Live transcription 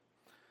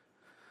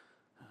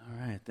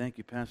right, thank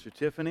you, Pastor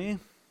Tiffany.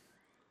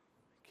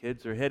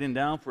 Kids are heading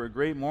down for a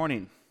great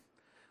morning.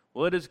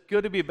 Well, it is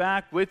good to be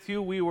back with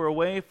you. We were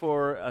away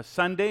for a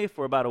Sunday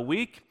for about a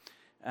week,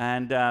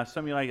 and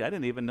some of you are like, I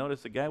didn't even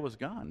notice the guy was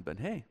gone, but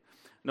hey.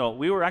 No,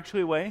 we were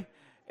actually away,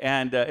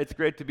 and it's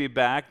great to be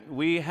back.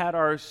 We had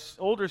our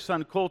older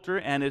son, Coulter,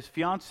 and his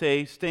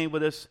fiancée staying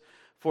with us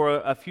for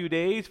a few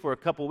days, for a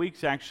couple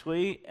weeks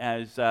actually,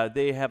 as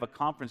they have a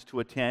conference to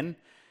attend.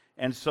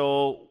 And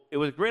so it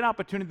was a great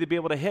opportunity to be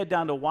able to head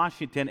down to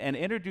Washington and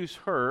introduce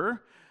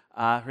her.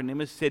 Her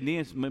name is Sydney,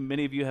 as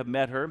many of you have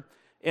met her.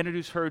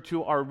 Introduce her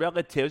to our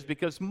relatives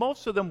because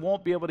most of them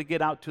won't be able to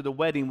get out to the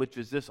wedding, which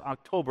is this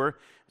October.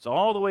 It's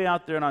all the way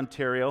out there in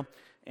Ontario.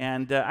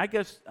 And I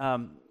guess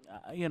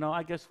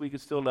we can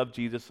still love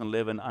Jesus and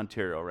live in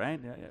Ontario, right?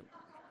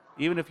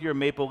 Even if you're a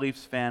Maple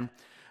Leafs fan.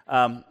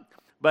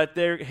 But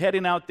they're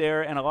heading out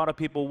there, and a lot of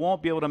people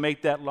won't be able to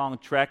make that long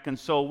trek. And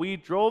so we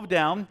drove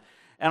down.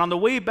 And on the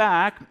way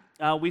back,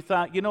 we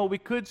thought, we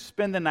could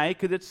spend the night,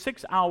 because it's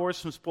 6 hours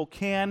from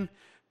Spokane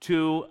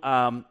to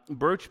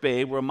Birch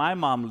Bay, where my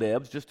mom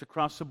lives, just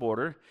across the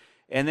border.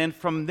 And then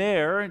from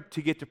there,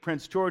 to get to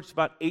Prince George, it's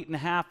about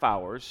 8.5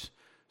 hours.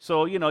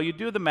 So, you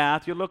do the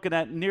math, you're looking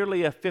at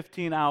nearly a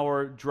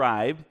 15-hour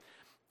drive.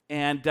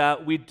 And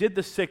we did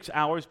the 6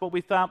 hours, but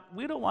we thought,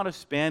 we don't want to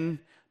spend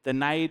the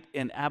night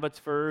in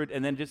Abbotsford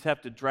and then just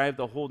have to drive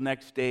the whole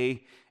next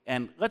day.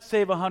 And let's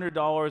save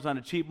 $100 on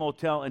a cheap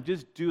motel and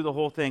just do the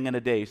whole thing in a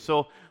day.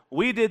 So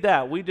we did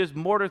that. We just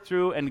motored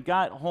through and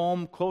got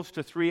home close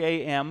to 3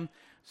 a.m.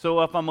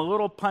 So if I'm a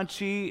little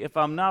punchy, if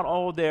I'm not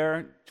all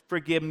there,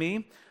 forgive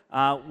me.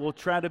 We'll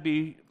try to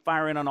be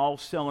firing on all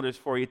cylinders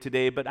for you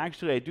today. But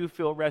actually, I do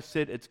feel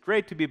rested. It's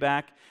great to be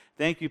back.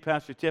 Thank you,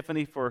 Pastor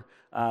Tiffany, for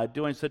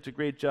doing such a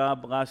great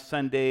job last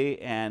Sunday.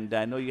 And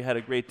I know you had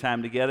a great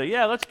time together.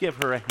 Yeah, let's give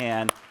her a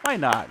hand. Why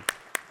not?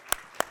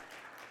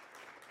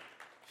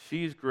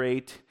 She's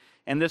great.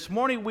 And this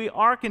morning we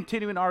are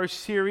continuing our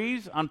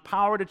series on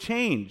power to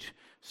change.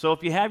 So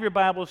if you have your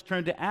Bibles,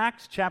 turn to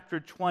Acts chapter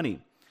 20.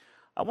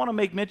 I want to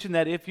make mention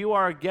that if you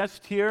are a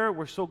guest here,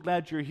 we're so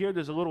glad you're here.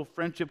 There's a little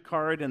friendship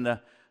card in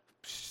the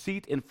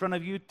seat in front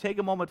of you. Take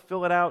a moment,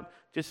 fill it out.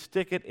 Just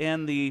stick it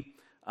in the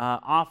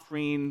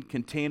offering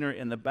container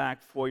in the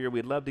back foyer.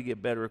 We'd love to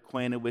get better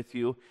acquainted with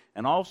you.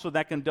 And also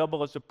that can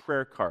double as a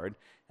prayer card.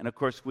 And of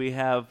course we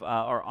have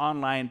our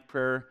online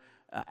prayer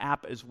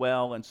app as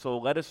well, and so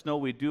let us know.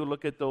 We do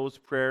look at those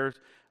prayers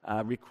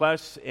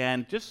requests,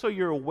 and just so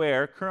you're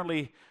aware,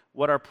 currently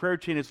what our prayer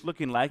chain is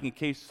looking like, in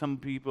case some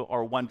people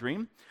are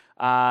wondering,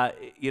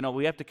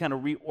 we have to kind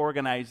of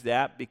reorganize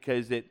that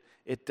because it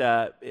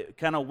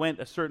kind of went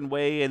a certain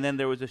way, and then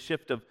there was a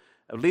shift of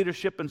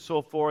leadership and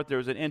so forth. There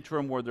was an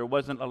interim where there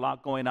wasn't a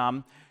lot going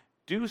on.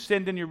 Do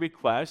send in your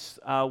requests.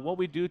 What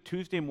we do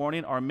Tuesday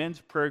morning, our men's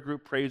prayer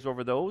group prays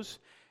over those.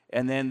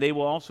 And then they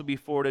will also be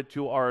forwarded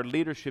to our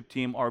leadership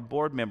team, our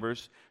board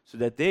members, so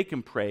that they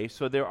can pray.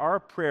 So there are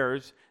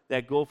prayers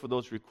that go for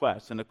those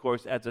requests. And of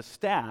course, as a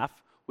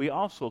staff, we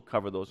also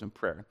cover those in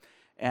prayer.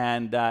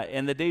 And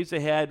in the days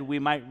ahead, we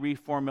might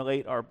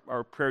reformulate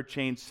our prayer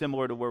chain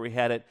similar to where we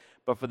had it.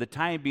 But for the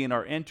time being,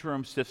 our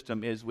interim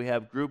system is we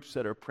have groups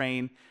that are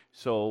praying.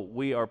 So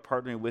we are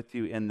partnering with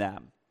you in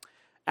that.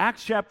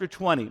 Acts chapter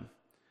 20.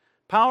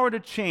 Power to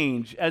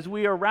change. As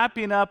we are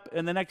wrapping up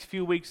in the next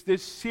few weeks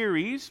this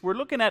series, we're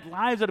looking at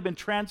lives that have been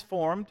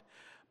transformed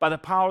by the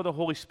power of the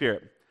Holy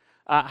Spirit.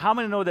 How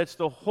many know that's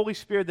the Holy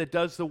Spirit that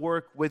does the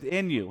work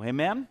within you?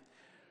 Amen?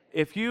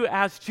 If you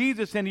ask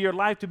Jesus into your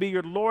life to be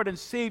your Lord and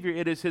Savior,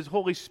 it is His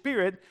Holy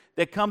Spirit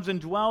that comes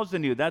and dwells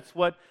in you. That's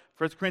what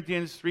 1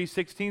 Corinthians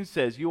 3:16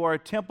 says. You are a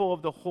temple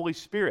of the Holy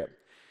Spirit.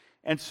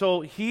 And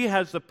so He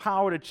has the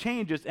power to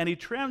change us, and He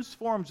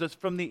transforms us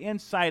from the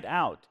inside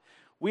out.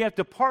 We have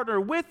to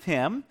partner with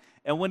Him,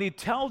 and when He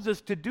tells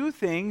us to do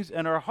things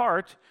in our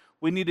heart,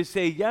 we need to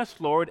say, yes,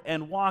 Lord,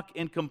 and walk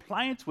in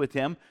compliance with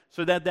Him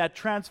so that that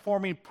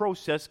transforming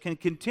process can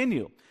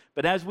continue.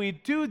 But as we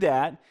do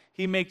that,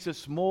 He makes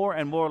us more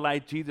and more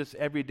like Jesus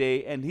every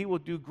day, and He will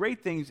do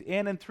great things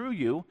in and through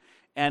you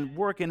and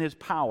work in His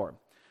power.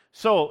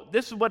 So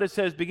this is what it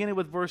says, beginning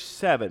with verse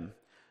 7.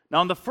 Now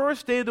on the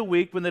first day of the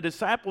week, when the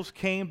disciples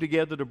came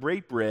together to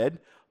break bread,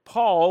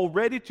 Paul,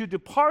 ready to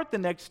depart the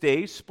next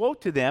day,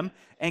 spoke to them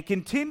and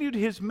continued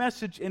his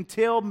message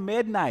until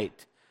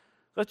midnight.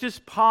 Let's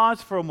just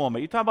pause for a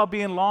moment. You talk about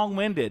being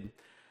long-winded.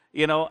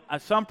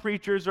 Some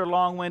preachers are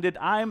long-winded.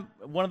 I'm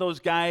one of those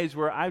guys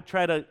where I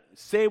try to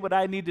say what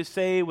I need to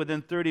say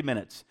within 30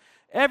 minutes.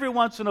 Every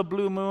once in a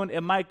blue moon,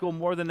 it might go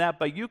more than that,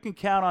 but you can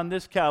count on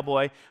this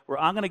cowboy where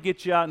I'm going to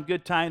get you out in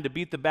good time to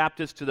beat the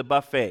Baptists to the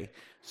buffet.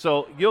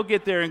 So you'll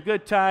get there in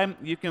good time.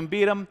 You can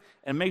beat them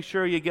and make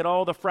sure you get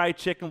all the fried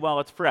chicken while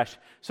it's fresh.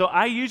 So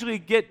I usually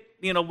get,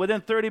 within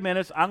 30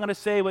 minutes, I'm going to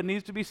say what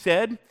needs to be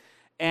said,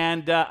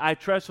 and I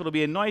trust it'll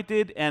be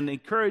anointed and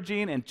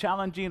encouraging and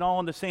challenging all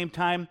in the same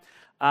time.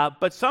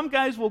 But some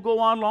guys will go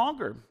on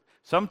longer.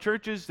 Some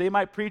churches, they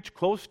might preach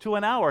close to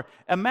an hour.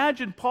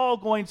 Imagine Paul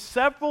going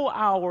several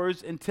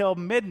hours until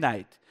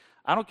midnight.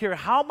 I don't care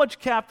how much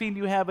caffeine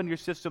you have in your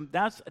system,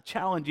 that's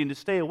challenging to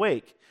stay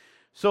awake.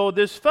 So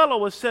this fellow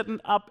was sitting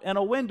up in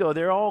a window.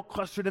 They're all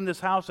clustered in this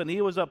house, and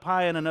he was up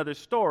high in another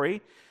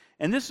story.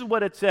 And this is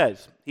what it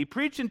says. He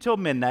preached until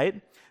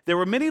midnight. There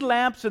were many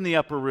lamps in the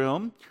upper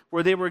room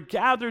where they were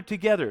gathered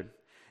together.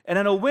 And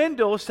in a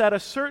window sat a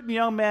certain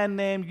young man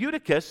named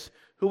Eutychus,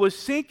 who was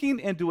sinking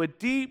into a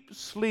deep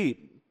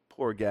sleep.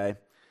 Poor guy.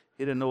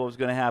 He didn't know what was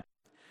going to happen.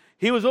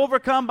 He was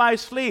overcome by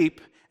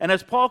sleep, and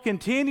as Paul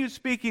continued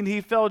speaking,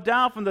 he fell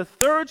down from the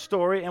third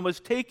story and was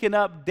taken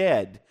up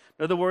dead.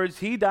 In other words,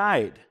 he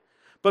died.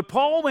 But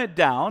Paul went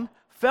down,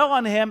 fell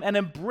on him, and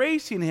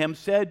embracing him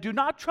said, "Do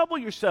not trouble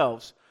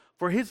yourselves,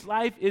 for his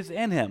life is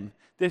in him."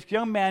 This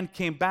young man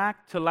came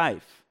back to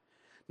life.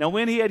 Now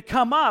when he had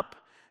come up,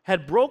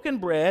 had broken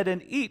bread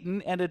and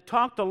eaten, and had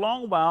talked a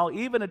long while,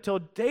 even until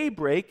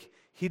daybreak,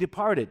 he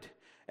departed.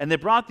 And they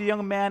brought the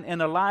young man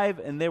in alive,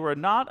 and they were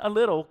not a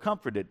little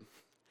comforted.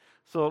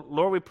 So,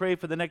 Lord, we pray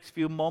for the next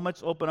few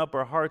moments. Open up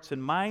our hearts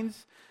and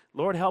minds.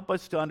 Lord, help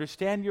us to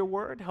understand your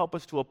word. Help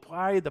us to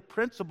apply the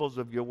principles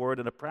of your word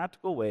in a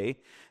practical way,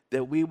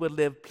 that we would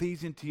live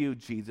pleasing to you,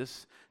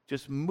 Jesus.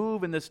 Just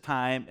move in this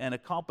time and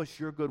accomplish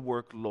your good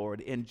work,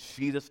 Lord. In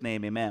Jesus'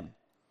 name, amen.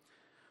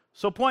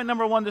 So point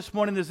number one this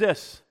morning is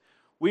this.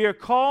 We are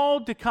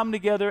called to come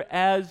together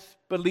as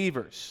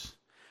believers.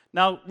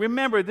 Now,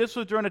 remember, this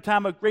was during a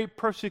time of great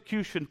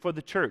persecution for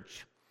the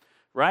church,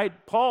 right?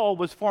 Paul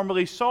was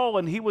formerly Saul,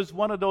 and he was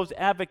one of those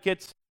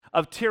advocates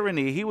of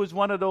tyranny. He was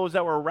one of those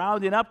that were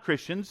rounding up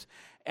Christians,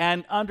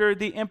 and under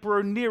the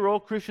Emperor Nero,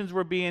 Christians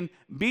were being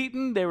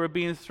beaten. They were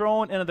being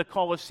thrown into the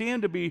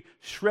Colosseum to be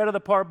shredded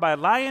apart by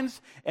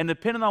lions, and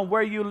depending on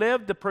where you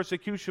lived, the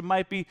persecution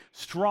might be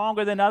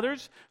stronger than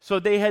others, so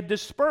they had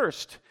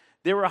dispersed.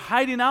 They were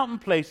hiding out in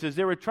places.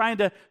 They were trying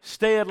to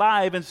stay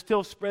alive and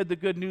still spread the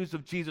good news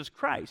of Jesus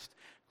Christ.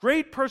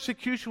 Great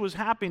persecution was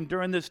happening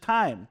during this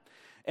time.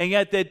 And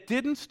yet that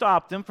didn't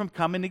stop them from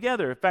coming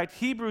together. In fact,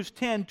 Hebrews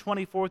 10,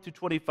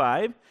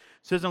 24-25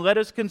 says, "And let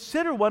us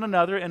consider one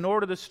another in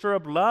order to stir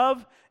up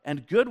love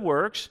and good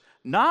works,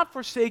 not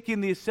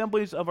forsaking the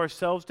assemblies of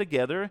ourselves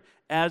together,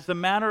 as the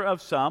manner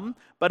of some,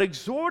 but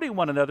exhorting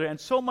one another, and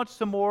so much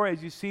the more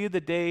as you see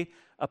the day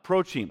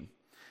approaching."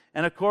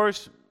 And of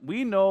course,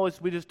 we know,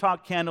 as we just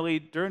talked candidly,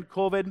 during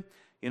COVID,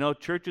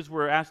 churches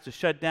were asked to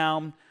shut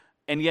down,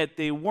 and yet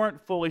they weren't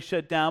fully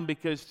shut down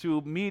because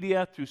through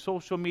media, through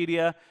social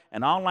media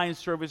and online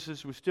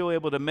services, we're still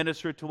able to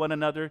minister to one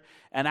another,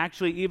 and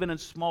actually even in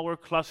smaller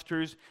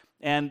clusters.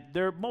 And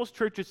most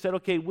churches said,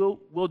 okay,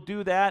 we'll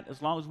do that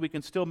as long as we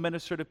can still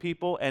minister to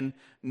people and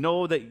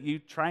know that you're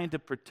trying to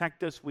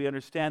protect us. We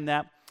understand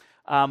that.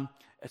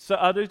 So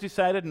others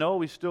decided, no,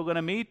 we're still going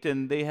to meet,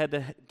 and they had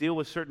to deal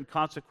with certain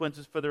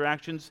consequences for their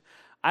actions.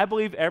 I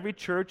believe every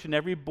church and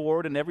every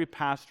board and every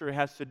pastor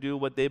has to do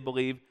what they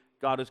believe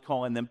God is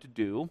calling them to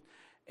do.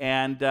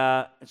 And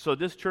so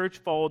this church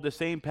followed the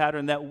same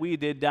pattern that we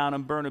did down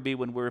in Burnaby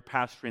when we were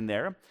pastoring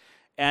there.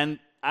 And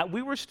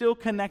we were still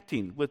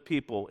connecting with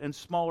people in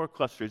smaller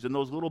clusters, in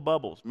those little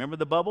bubbles. Remember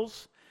the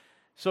bubbles?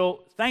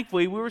 So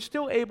thankfully, we were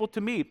still able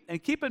to meet.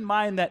 And keep in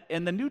mind that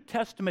in the New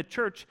Testament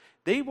church,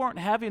 they weren't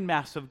having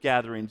massive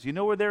gatherings. You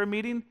know where they were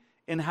meeting?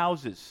 In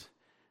houses.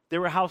 They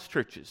were house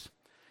churches.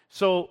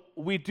 So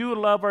we do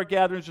love our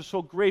gatherings. We're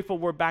so grateful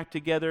we're back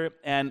together,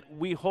 and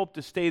we hope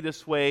to stay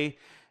this way.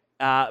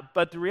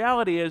 But the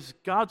reality is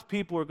God's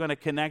people are going to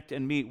connect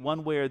and meet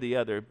one way or the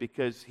other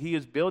because he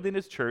is building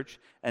his church,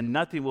 and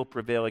nothing will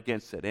prevail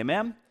against it.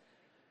 Amen?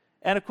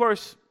 And of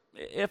course,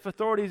 if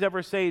authorities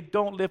ever say,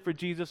 don't live for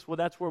Jesus, well,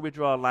 that's where we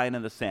draw a line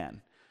in the sand,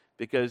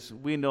 because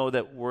we know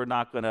that we're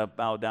not going to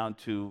bow down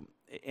to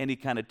any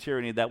kind of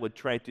tyranny that would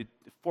try to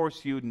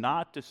force you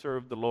not to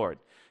serve the Lord.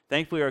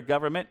 Thankfully, our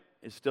government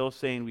is still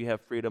saying we have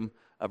freedom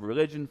of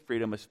religion,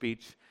 freedom of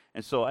speech.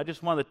 And so I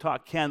just wanted to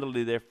talk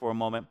candidly there for a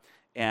moment.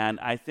 And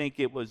I think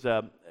it was,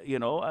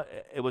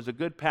 it was a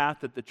good path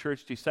that the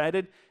church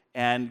decided.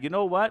 And you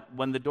know what?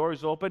 When the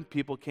doors opened,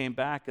 people came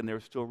back, and they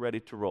were still ready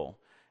to roll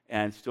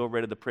and still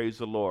ready to praise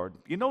the Lord.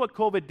 You know what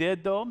COVID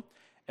did, though?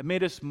 It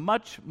made us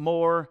much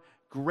more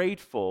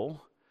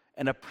grateful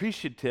and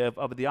appreciative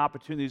of the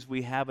opportunities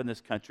we have in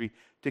this country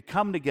to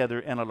come together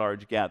in a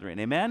large gathering.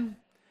 Amen?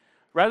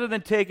 Rather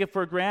than take it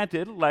for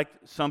granted, like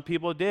some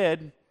people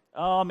did,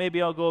 oh,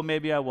 maybe I'll go,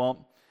 maybe I won't.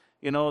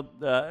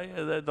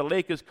 The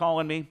lake is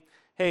calling me.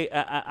 Hey,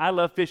 I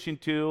love fishing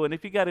too, and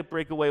if you got to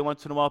break away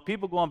once in a while,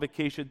 people go on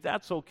vacation,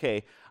 that's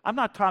okay. I'm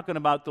not talking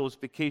about those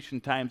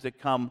vacation times that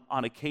come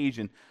on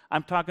occasion.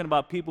 I'm talking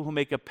about people who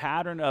make a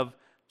pattern of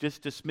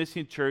just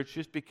dismissing church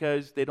just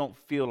because they don't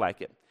feel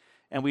like it.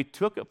 And we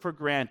took it for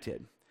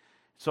granted.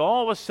 So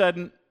all of a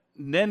sudden,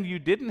 then you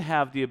didn't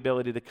have the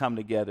ability to come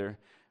together.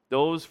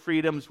 Those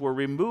freedoms were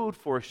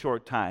removed for a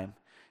short time.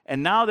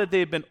 And now that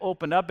they've been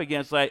opened up again,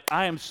 it's like,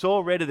 I am so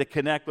ready to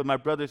connect with my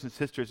brothers and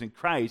sisters in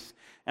Christ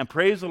and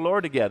praise the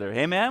Lord together.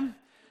 Amen?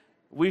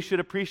 We should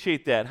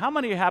appreciate that. How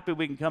many are happy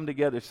we can come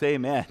together? Say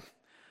amen.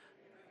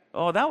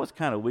 Oh, that was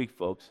kind of weak,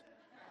 folks.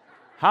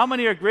 How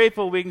many are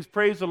grateful we can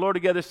praise the Lord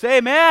together? Say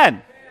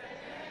amen.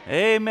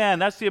 Amen.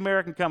 That's the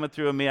American coming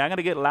through in me. I'm going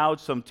to get loud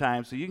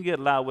sometimes, so you can get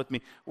loud with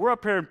me. We're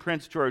up here in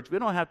Prince George. We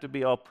don't have to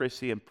be all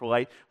prissy and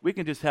polite. We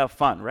can just have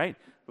fun, right?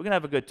 We're going to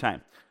have a good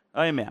time.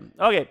 Amen.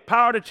 Okay,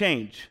 power to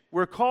change.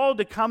 We're called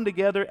to come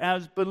together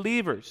as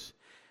believers.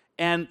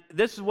 And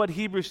this is what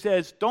Hebrews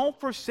says, don't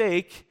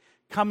forsake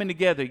coming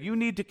together. You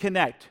need to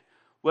connect,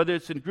 whether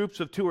it's in groups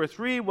of 2 or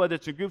 3, whether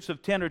it's in groups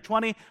of 10 or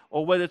 20,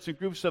 or whether it's in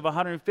groups of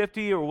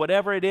 150 or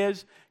whatever it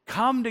is.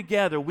 Come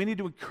together. We need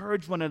to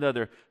encourage one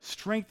another,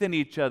 strengthen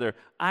each other.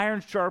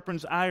 Iron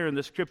sharpens iron,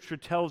 the scripture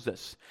tells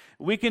us.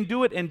 We can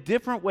do it in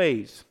different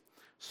ways.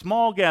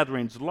 Small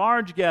gatherings,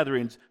 large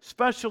gatherings,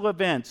 special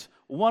events,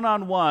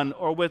 one-on-one,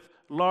 or with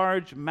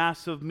large,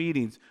 massive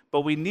meetings.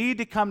 But we need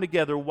to come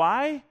together.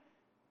 Why?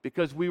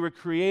 Because we were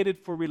created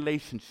for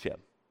relationship.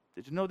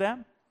 Did you know that?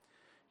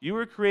 You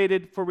were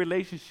created for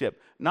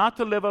relationship, not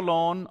to live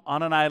alone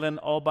on an island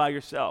all by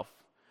yourself.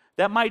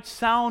 That might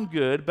sound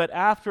good, but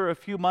after a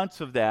few months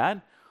of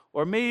that,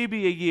 or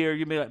maybe a year,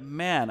 you may be like,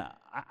 man,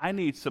 I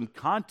need some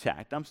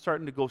contact. I'm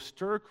starting to go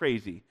stir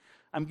crazy.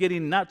 I'm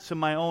getting nuts in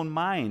my own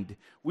mind.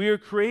 We are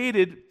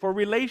created for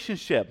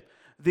relationship.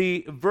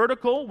 The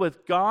vertical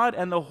with God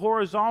and the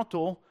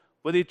horizontal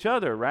with each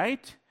other,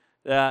 right?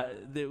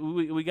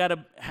 We got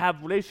to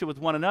have relationship with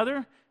one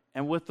another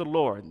and with the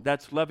Lord.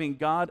 That's loving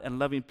God and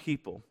loving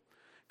people.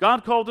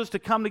 God called us to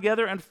come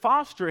together and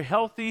foster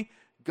healthy,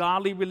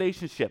 godly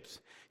relationships.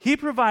 He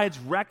provides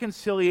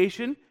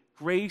reconciliation,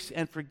 grace,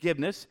 and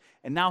forgiveness,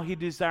 and now He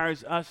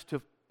desires us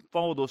to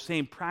follow those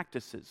same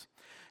practices.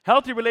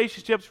 Healthy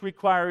relationships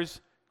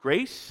requires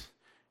grace,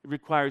 it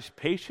requires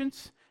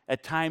patience,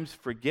 at times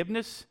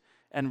forgiveness,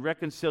 and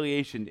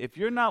reconciliation. If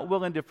you're not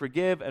willing to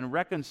forgive and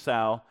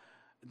reconcile,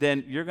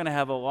 then you're going to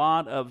have a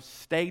lot of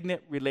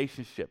stagnant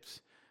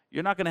relationships.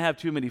 You're not going to have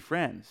too many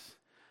friends.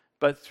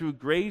 But through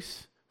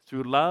grace,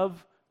 through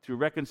love, through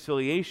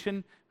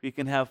reconciliation, we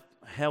can have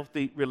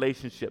healthy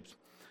relationships.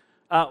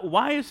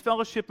 Why is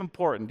fellowship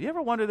important? Do you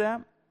ever wonder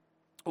that?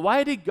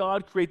 Why did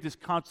God create this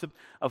concept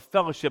of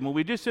fellowship? And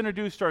we just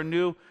introduced our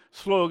new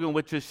slogan,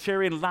 which is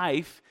sharing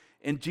life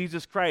in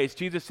Jesus Christ.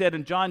 Jesus said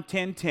in John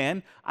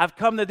 10:10, I've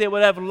come that they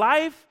would have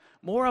life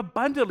more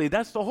abundantly.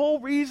 That's the whole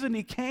reason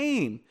He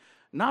came.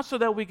 Not so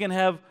that we can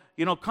have,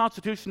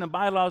 constitution and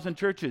bylaws in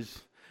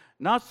churches.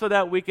 Not so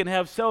that we can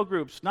have cell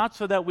groups. Not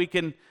so that we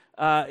can,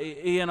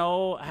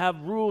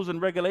 have rules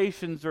and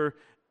regulations or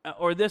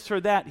this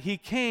or that. He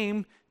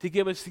came to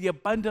give us the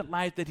abundant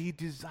life that He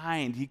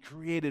designed, He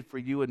created for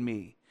you and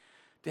me.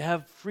 To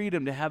have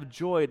freedom, to have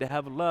joy, to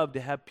have love,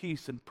 to have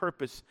peace and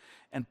purpose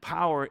and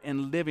power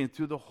in living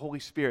through the Holy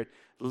Spirit.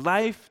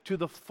 Life to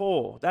the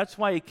full. That's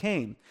why He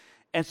came.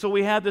 And so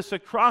we have this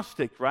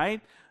acrostic, right?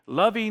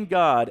 Loving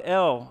God,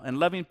 L, and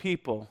loving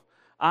people.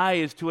 I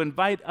is to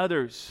invite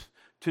others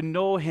to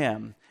know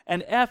Him.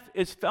 And F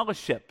is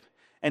fellowship.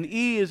 And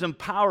E is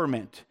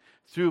empowerment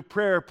through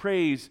prayer,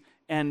 praise,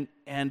 and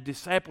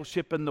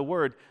discipleship in the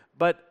Word.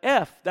 But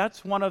F,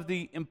 that's one of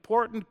the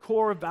important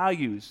core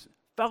values,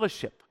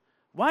 fellowship.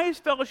 Why is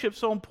fellowship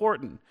so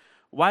important?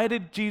 Why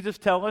did Jesus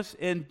tell us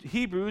in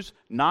Hebrews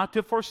not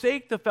to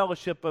forsake the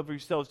fellowship of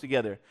yourselves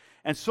together?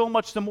 And so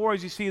much the more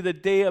as you see the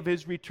day of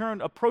His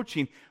return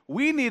approaching.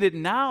 We need it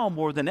now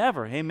more than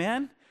ever.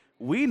 Amen?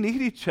 We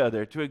need each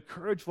other to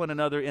encourage one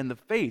another in the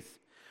faith.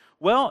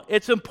 Well,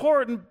 it's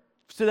important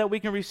so that we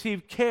can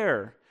receive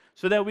care,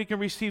 so that we can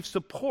receive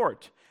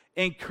support,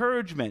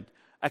 encouragement,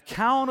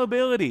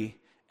 accountability,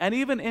 and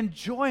even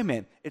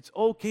enjoyment. It's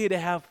okay to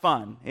have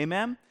fun.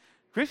 Amen?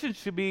 Christians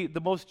should be the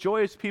most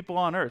joyous people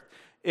on earth.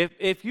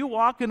 If you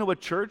walk into a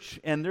church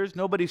and there's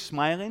nobody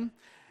smiling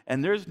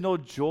and there's no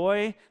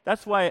joy,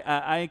 that's why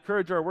I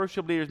encourage our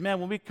worship leaders, man,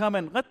 when we come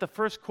in, let the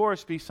first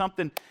chorus be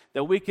something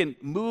that we can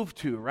move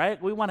to,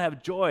 right? We want to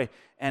have joy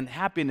and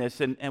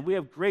happiness, and we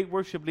have great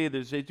worship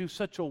leaders. They do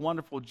such a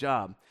wonderful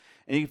job.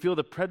 And you can feel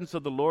the presence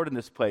of the Lord in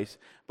this place.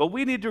 But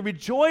we need to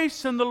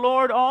rejoice in the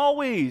Lord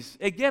always.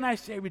 Again, I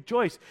say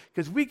rejoice,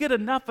 because we get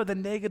enough of the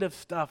negative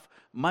stuff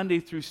Monday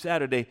through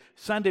Saturday.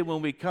 Sunday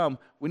when we come,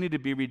 we need to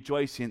be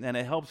rejoicing, and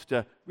it helps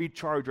to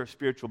recharge our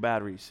spiritual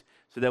batteries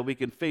so that we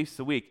can face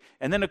the week.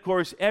 And then, of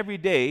course, every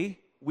day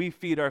we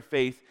feed our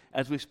faith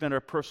as we spend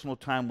our personal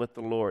time with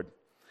the Lord.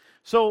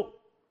 So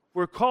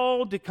we're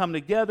called to come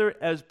together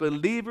as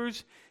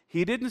believers.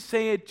 He didn't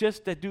say it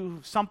just to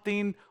do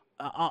something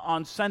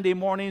on Sunday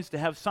mornings, to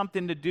have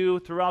something to do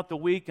throughout the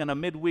week and a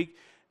midweek.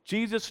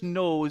 Jesus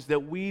knows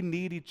that we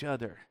need each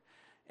other.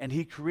 And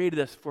He created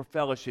us for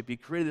fellowship. He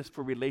created us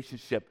for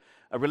relationship.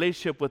 A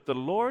relationship with the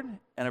Lord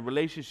and a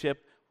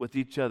relationship with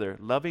each other.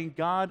 Loving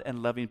God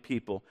and loving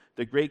people.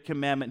 The great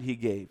commandment He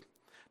gave.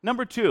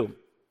 Number 2,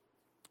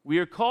 we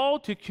are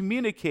called to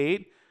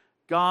communicate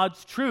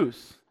God's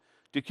truth.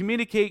 To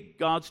communicate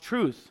God's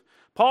truth.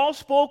 Paul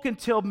spoke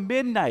until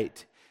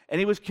midnight. And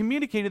he was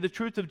communicating the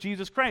truth of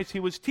Jesus Christ. He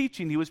was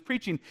teaching, he was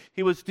preaching,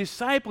 he was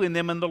discipling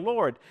them in the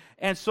Lord.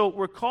 And so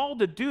we're called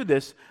to do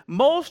this.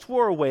 Most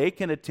were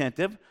awake and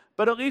attentive,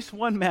 but at least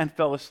one man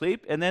fell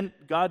asleep. And then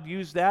God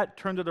used that,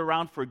 turned it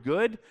around for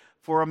good,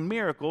 for a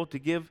miracle to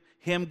give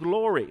Him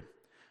glory.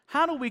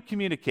 How do we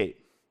communicate?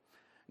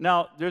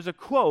 Now, there's a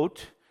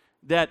quote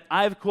that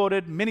I've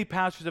quoted, many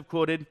pastors have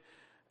quoted,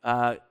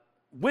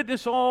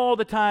 witness all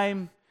the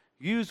time,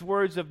 use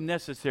words if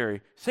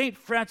necessary. St.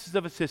 Francis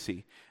of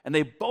Assisi. And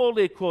they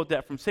boldly quote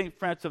that from St.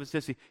 Francis of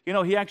Assisi. You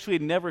know, he actually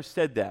never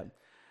said that.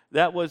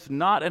 That was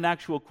not an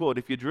actual quote.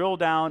 If you drill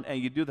down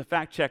and you do the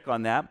fact check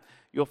on that,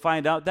 you'll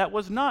find out that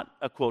was not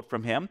a quote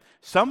from him.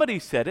 Somebody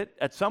said it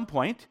at some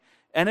point,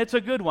 and it's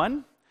a good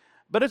one.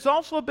 But it's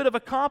also a bit of a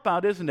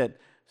cop-out, isn't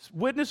it?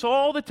 Witness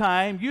all the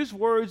time, use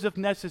words if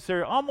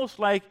necessary, almost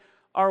like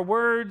our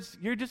words,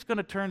 you're just going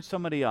to turn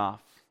somebody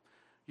off.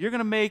 You're going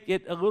to make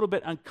it a little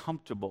bit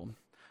uncomfortable.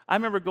 I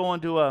remember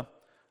going to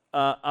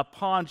a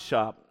pawn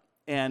shop,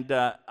 and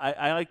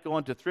I like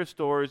going to thrift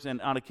stores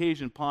and on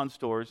occasion pawn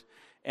stores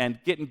and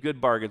getting good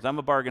bargains. I'm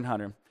a bargain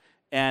hunter.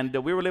 And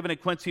we were living in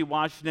Quincy,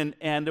 Washington,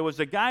 and there was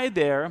a guy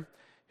there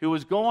who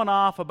was going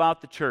off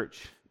about the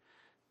church.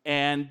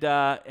 And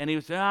he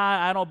was saying,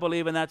 I don't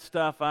believe in that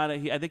stuff.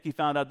 I think he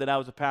found out that I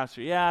was a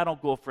pastor. Yeah, I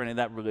don't go for any of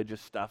that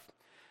religious stuff.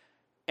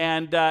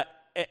 And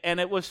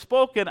it was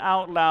spoken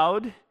out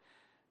loud.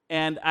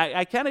 And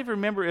I can't even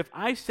remember if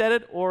I said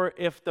it or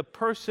if the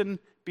person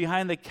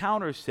behind the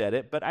counter said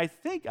it. But I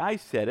think I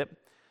said it.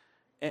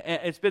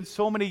 It's been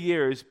so many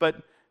years. But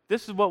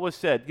this is what was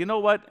said. You know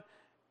what?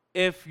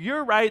 If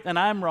you're right and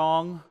I'm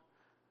wrong,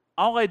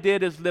 all I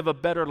did is live a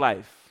better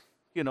life.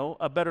 You know,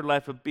 a better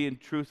life of being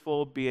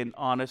truthful, being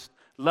honest,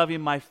 loving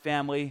my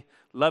family,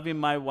 loving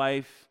my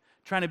wife,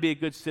 trying to be a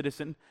good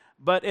citizen.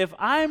 But if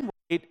I'm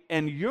right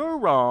and you're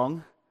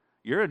wrong,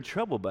 you're in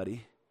trouble,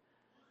 buddy,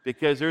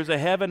 because there's a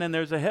heaven and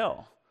there's a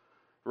hell,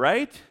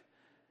 right?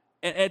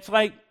 And it's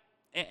like,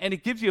 and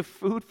it gives you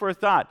food for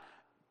thought.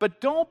 But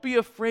don't be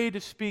afraid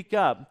to speak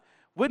up.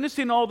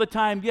 Witnessing all the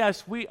time,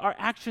 yes, our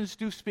actions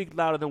do speak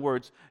louder than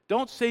words.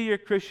 Don't say you're a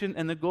Christian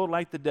and then go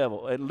like the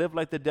devil and live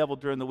like the devil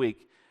during the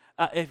week.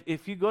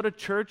 If you go to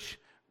church,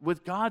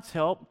 with God's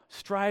help,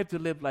 strive to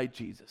live like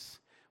Jesus.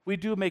 We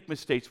do make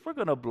mistakes. We're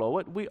going to blow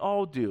it. We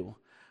all do.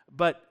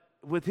 But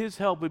with His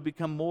help, we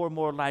become more and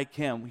more like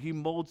Him. He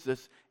molds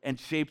us and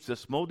shapes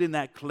us, molding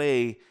that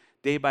clay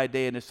day by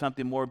day into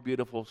something more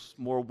beautiful,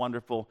 more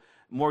wonderful,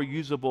 more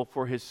usable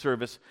for His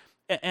service.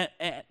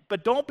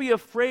 But don't be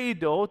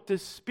afraid, though, to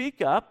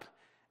speak up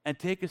and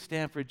take a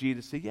stand for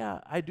Jesus. Say, yeah,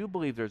 I do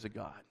believe there's a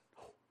God.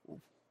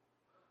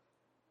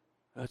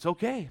 That's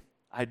okay.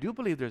 I do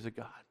believe there's a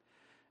God.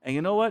 And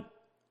you know what?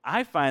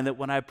 I find that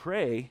when I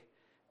pray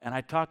and I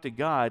talk to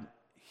God,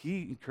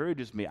 He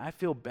encourages me. I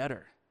feel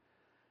better.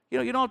 You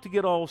know, you don't have to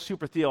get all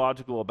super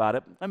theological about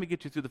it. Let me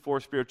get you through the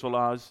 4 spiritual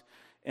laws,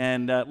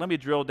 and let me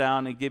drill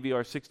down and give you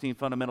our 16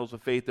 fundamentals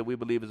of faith that we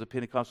believe is a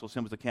Pentecostal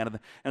Assemblies of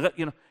Canada. And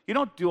you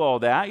don't do all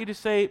that. You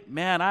just say,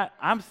 man,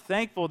 I'm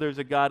thankful there's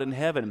a God in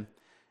heaven,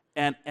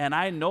 and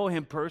I know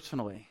Him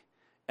personally.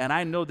 And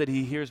I know that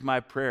He hears my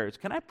prayers.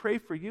 Can I pray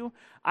for you?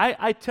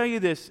 I tell you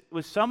this,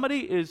 when somebody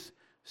is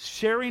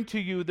sharing to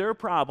you their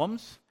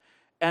problems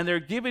and they're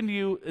giving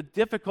you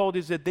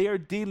difficulties that they are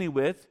dealing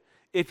with,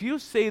 if you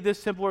say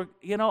this simple word,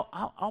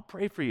 I'll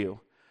pray for you.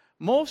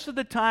 Most of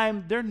the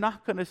time, they're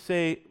not going to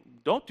say,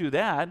 don't do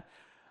that.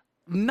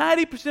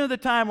 90% of the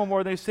time or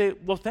more, they say,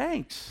 well,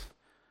 thanks.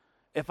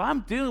 If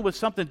I'm dealing with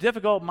something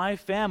difficult in my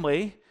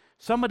family,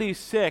 somebody's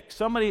sick,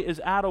 somebody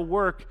is out of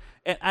work,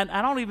 and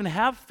I don't even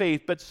have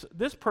faith, but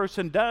this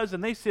person does,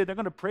 and they say they're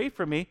going to pray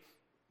for me.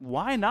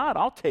 Why not?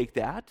 I'll take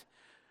that.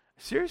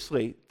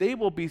 Seriously, they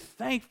will be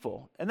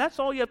thankful. And that's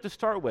all you have to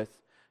start with.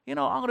 I'm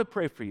going to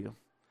pray for you.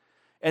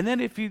 And then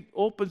if He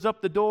opens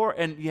up the door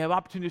and you have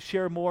opportunity to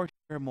share more,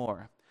 share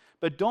more.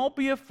 But don't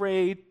be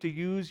afraid to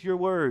use your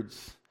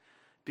words,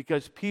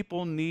 because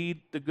people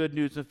need the good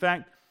news. In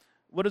fact,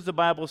 what does the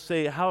Bible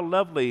say? How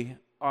lovely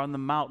on the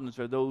mountains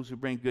are those who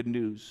bring good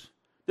news.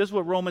 This is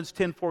what Romans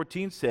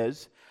 10:14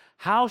 says.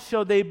 How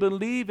shall they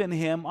believe in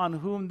Him on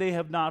whom they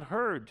have not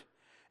heard?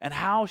 And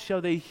how shall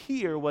they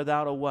hear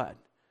without a what?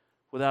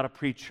 Without a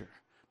preacher.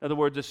 In other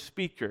words, a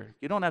speaker.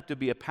 You don't have to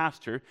be a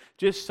pastor,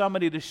 just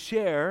somebody to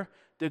share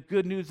the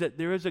good news that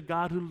there is a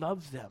God who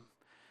loves them.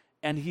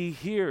 And He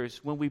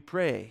hears when we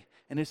pray.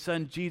 And His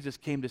Son Jesus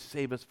came to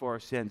save us for our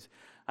sins.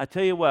 I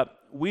tell you what,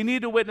 we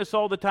need to witness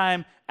all the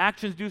time.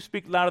 Actions do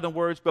speak louder than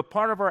words, but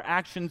part of our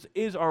actions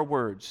is our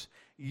words.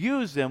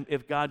 Use them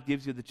if God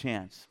gives you the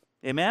chance.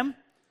 Amen?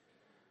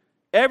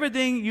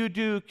 Everything you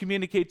do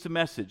communicates a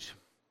message.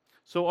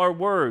 So our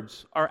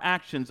words, our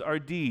actions, our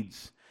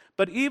deeds,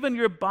 but even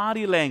your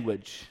body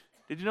language.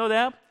 Did you know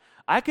that?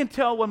 I can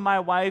tell when my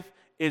wife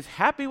is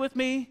happy with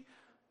me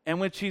and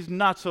when she's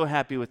not so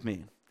happy with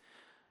me.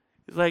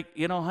 It's like,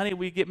 honey,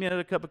 will you get me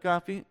another cup of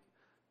coffee?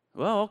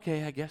 Well,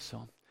 okay, I guess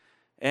so.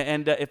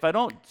 And if I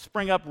don't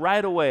spring up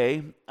right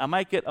away, I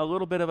might get a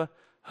little bit of a,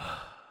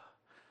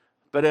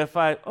 but if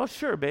oh,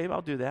 sure, babe,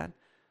 I'll do that.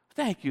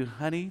 Thank you,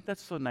 honey.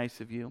 That's so nice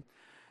of you.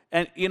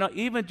 And,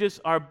 even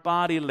just our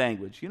body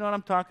language. You know what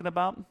I'm talking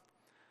about?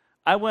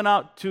 I went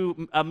out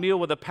to a meal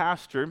with a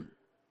pastor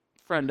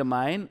friend of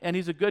mine, and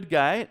he's a good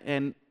guy,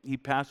 and he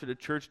pastored a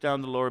church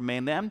down the Lower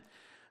Mainland.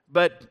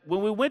 But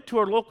when we went to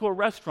our local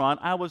restaurant,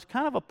 I was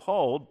kind of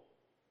appalled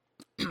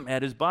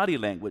at his body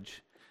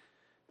language.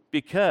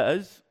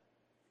 because,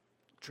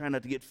 trying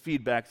not to get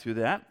feedback through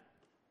that,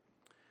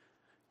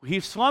 he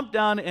slumped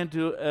down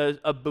into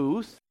a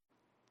booth,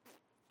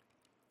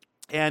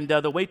 and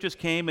the waitress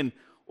came and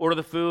ordered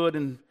the food,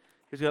 and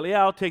he's like,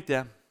 yeah, I'll take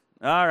that.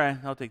 All right,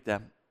 I'll take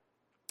that.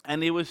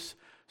 And he was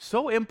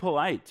so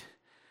impolite.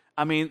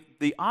 I mean,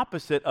 the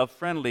opposite of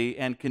friendly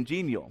and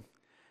congenial.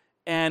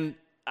 And,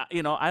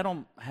 I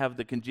don't have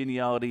the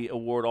congeniality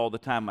award all the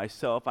time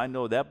myself. I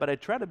know that. But I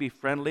try to be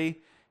friendly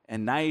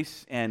and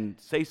nice and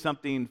say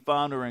something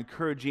fun or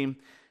encouraging.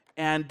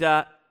 And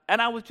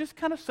I was just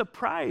kind of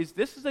surprised.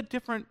 This is a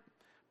different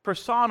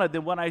persona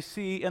than what I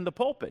see in the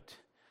pulpit.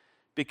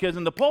 Because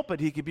in the pulpit,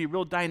 he could be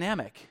real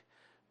dynamic.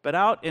 But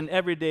out in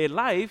everyday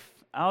life,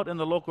 out in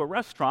the local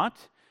restaurant,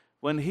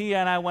 when he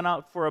and I went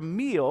out for a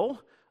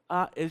meal,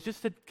 it's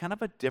just kind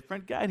of a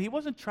different guy. And he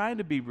wasn't trying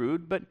to be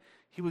rude, but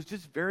he was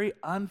just very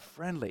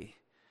unfriendly.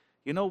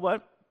 You know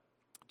what?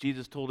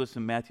 Jesus told us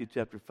in Matthew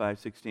chapter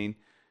 5:16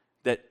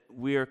 that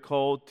we are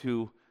called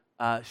to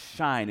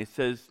shine. It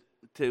says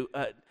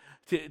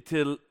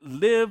to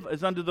live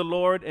as unto the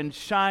Lord and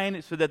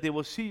shine so that they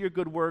will see your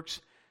good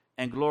works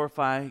and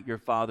glorify your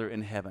Father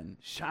in heaven.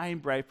 Shine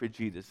bright for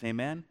Jesus.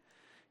 Amen?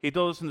 He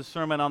told us in the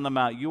Sermon on the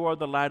Mount, you are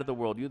the light of the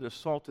world. You're the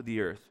salt of the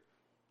earth.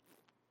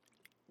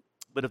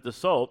 But if the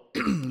salt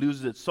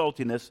loses its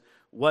saltiness,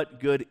 what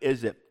good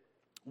is it?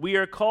 We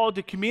are called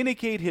to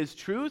communicate His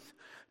truth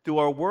through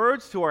our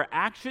words, through our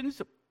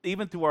actions,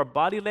 even through our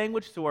body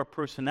language, through our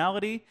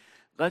personality.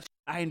 Let's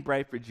shine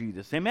bright for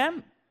Jesus.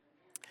 Amen?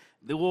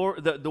 The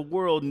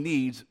world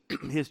needs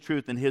His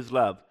truth and His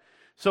love.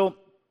 So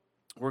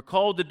we're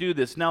called to do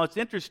this. Now, it's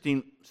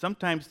interesting.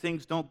 Sometimes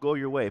things don't go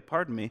your way.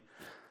 Pardon me.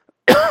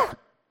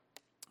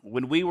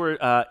 When we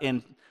were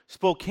in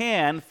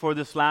Spokane for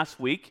this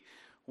last week,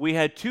 we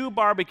had 2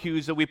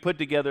 barbecues that we put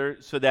together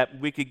so that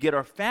we could get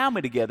our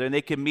family together and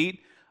they could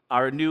meet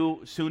our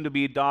new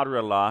soon-to-be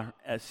daughter-in-law,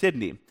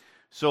 Sydney.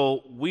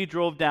 So we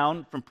drove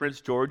down from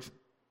Prince George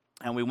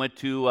and we went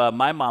to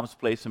my mom's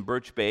place in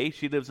Birch Bay.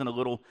 She lives in a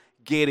little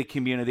gated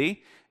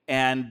community,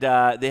 and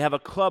they have a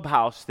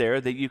clubhouse there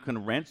that you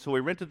can rent. So we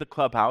rented the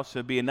clubhouse, so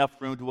there'd be enough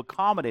room to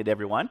accommodate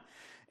everyone.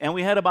 And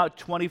we had about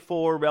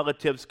 24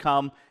 relatives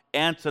come,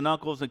 aunts and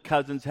uncles and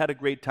cousins, had a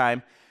great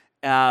time.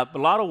 A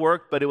lot of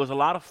work, but it was a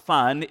lot of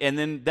fun. And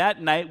then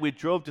that night we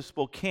drove to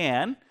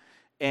Spokane,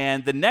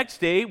 and the next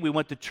day we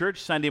went to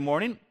church Sunday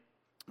morning,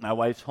 my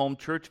wife's home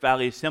church,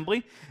 Valley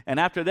Assembly. And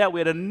after that we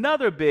had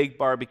another big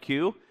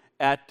barbecue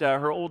at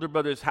her older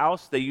brother's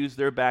house. They used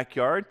their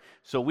backyard.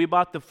 So we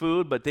bought the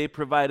food, but they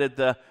provided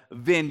the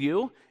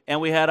venue.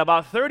 And we had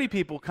about 30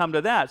 people come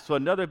to that. So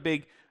another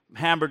big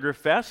hamburger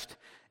fest.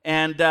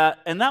 And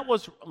that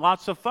was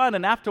lots of fun.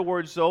 And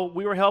afterwards, though,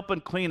 we were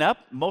helping clean up.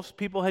 Most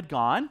people had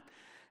gone.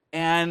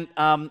 And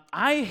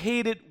I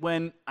hate it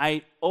when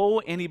I owe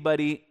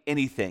anybody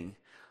anything.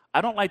 I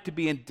don't like to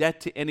be in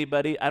debt to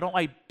anybody. I don't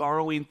like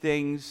borrowing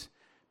things,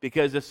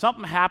 because if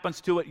something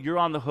happens to it, you're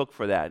on the hook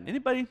for that.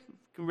 Anybody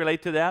can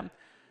relate to that?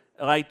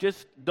 Like,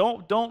 just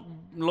don't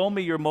loan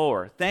me your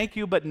mower. Thank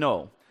you, but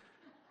no.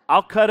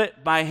 I'll cut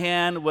it by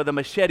hand with a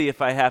machete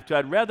if I have to.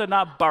 I'd rather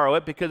not borrow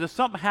it, because if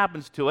something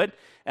happens to it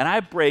and I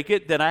break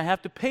it, then I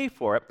have to pay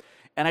for it.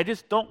 And I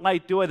just don't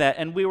like doing that.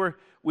 And we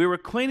were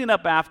cleaning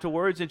up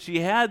afterwards, and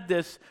she had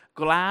this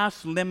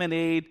glass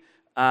lemonade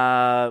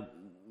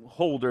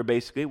holder,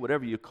 basically,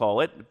 whatever you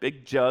call it, a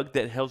big jug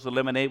that holds the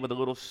lemonade with a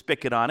little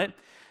spigot on it.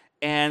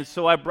 And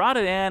so I brought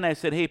it in. I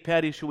said, hey,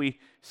 Patty, should we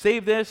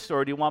save this,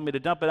 or do you want me to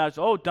dump it out? She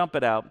said, oh, dump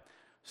it out.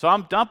 So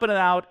I'm dumping it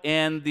out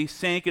in the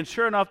sink, and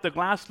sure enough, the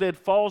glass lid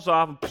falls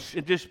off, and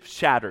it just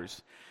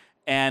shatters.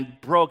 And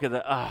broke it.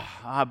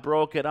 I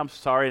broke it. I'm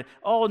sorry.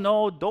 Oh,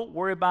 no, don't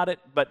worry about it.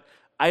 But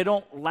I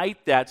don't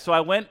like that. So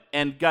I went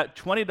and got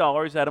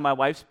 $20 out of my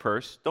wife's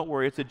purse. Don't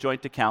worry, it's a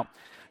joint account.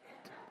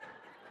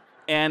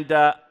 And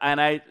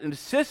I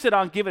insisted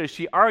on giving it.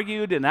 She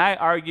argued, and I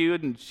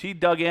argued, and she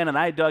dug in, and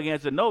I dug in. I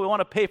said, no, we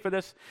want to pay for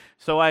this.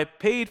 So I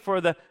paid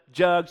for the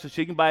jug so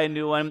she can buy a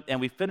new one,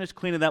 and we finished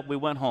cleaning up. We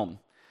went home.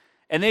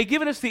 And they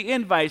given us the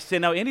invite,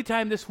 saying, now,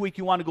 anytime this week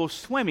you want to go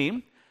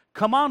swimming,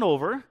 come on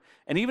over.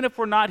 And even if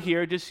we're not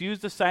here, just use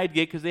the side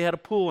gate, because they had a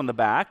pool in the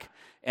back.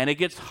 And it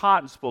gets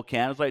hot in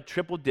Spokane. It's like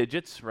triple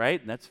digits, right?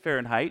 And that's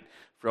Fahrenheit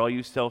for all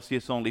you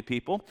Celsius-only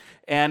people.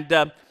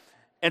 And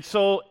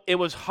so it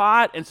was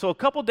hot. And so a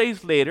couple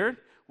days later,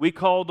 we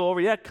called over.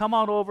 Yeah, come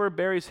on over.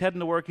 Barry's heading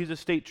to work. He's a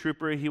state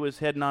trooper. He was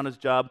heading on his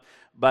job.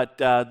 But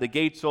the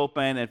gate's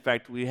open. In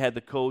fact, we had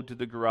the code to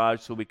the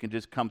garage, so we can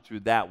just come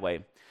through that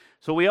way.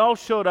 So we all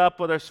showed up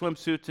with our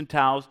swimsuits and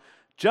towels,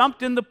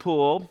 jumped in the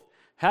pool,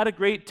 had a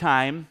great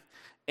time.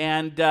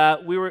 And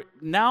we were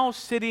now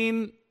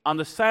sitting on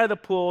the side of the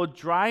pool,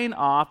 drying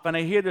off, and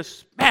I hear this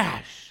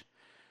smash.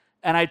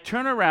 And I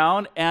turn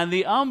around, and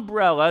the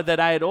umbrella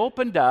that I had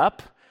opened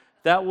up,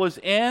 that was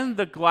in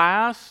the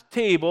glass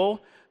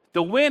table,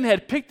 the wind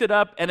had picked it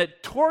up, and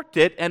it torqued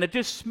it, and it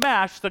just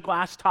smashed the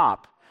glass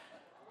top.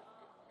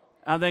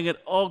 I'm thinking,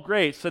 oh,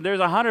 great, so there's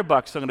 $100 I'm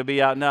going to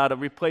be out now to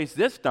replace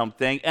this dumb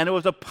thing. And it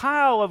was a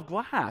pile of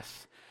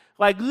glass,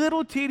 like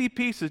little teeny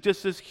pieces,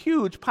 just this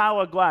huge pile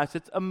of glass.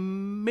 It's a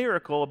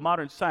miracle of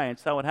modern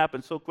science how it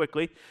happened so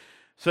quickly.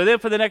 So then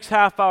for the next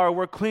half hour,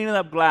 we're cleaning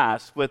up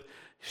glass with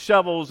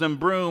shovels and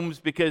brooms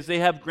because they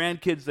have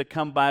grandkids that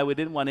come by. We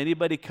didn't want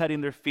anybody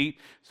cutting their feet,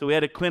 so we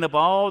had to clean up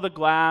all the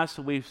glass.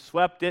 We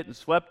swept it and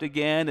swept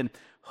again and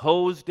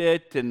hosed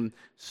it and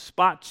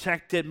spot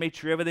checked it, made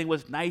sure everything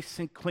was nice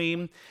and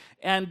clean.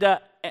 And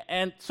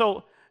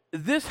so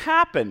this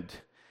happened.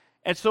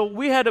 And so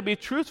we had to be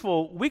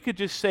truthful. We could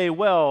just say,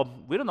 well,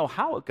 we don't know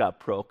how it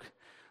got broke.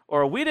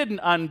 Or we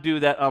didn't undo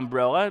that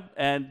umbrella,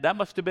 and that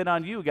must have been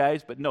on you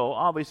guys. But no,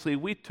 obviously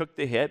we took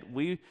the hit.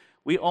 We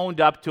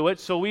owned up to it.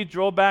 So we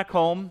drove back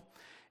home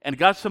and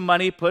got some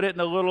money, put it in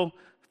a little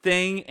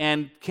thing,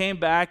 and came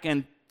back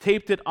and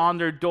taped it on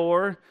their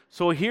door.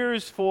 So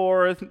here's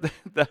for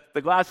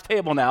the glass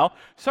table now.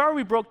 Sorry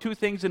we broke two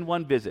things in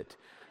one visit.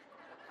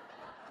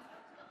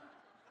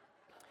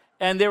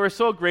 And they were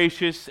so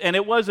gracious, and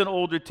it was an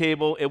older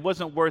table. It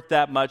wasn't worth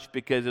that much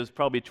because it was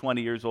probably 20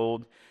 years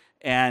old,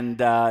 and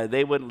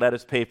they wouldn't let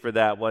us pay for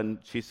that one.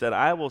 She said,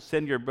 I will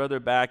send your brother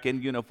back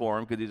in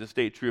uniform because he's a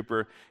state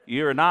trooper.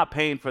 You're not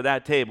paying for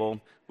that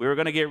table. We were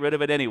going to get rid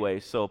of it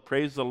anyway, so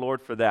praise the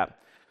Lord for that.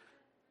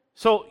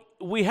 So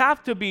we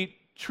have to be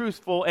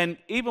truthful, and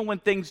even when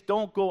things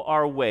don't go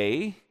our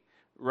way,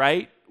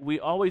 right, we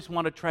always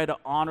want to try to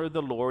honor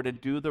the Lord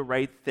and do the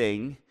right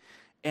thing.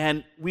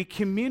 And we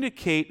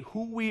communicate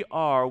who we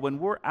are when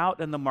we're out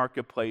in the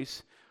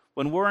marketplace,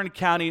 when we're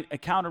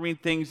encountering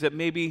things that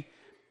maybe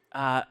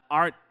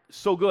aren't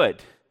so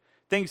good.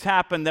 Things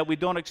happen that we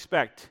don't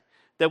expect,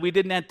 that we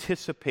didn't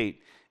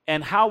anticipate,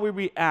 and how we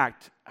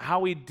react, how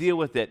we deal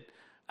with it,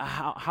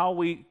 how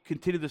we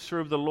continue to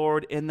serve the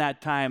Lord in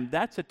that time,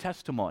 that's a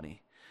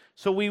testimony.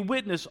 So we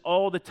witness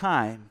all the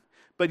time,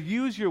 but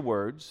use your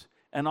words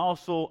and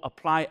also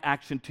apply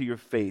action to your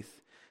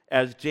faith.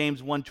 As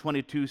James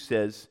 1:22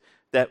 says,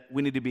 that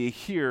we need to be a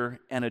hearer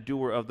and a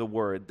doer of the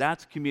word.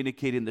 That's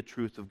communicating the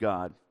truth of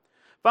God.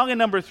 Finally,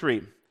 number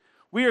 3,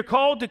 we are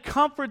called to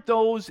comfort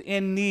those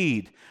in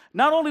need.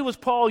 Not only was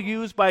Paul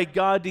used by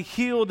God to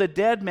heal the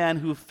dead man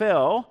who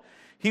fell,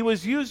 he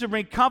was used to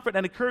bring comfort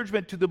and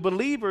encouragement to the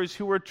believers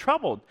who were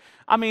troubled.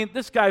 I mean,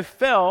 this guy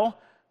fell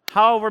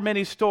however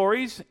many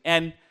stories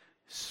and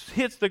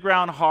hits the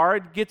ground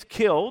hard, gets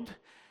killed.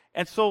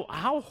 And so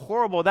how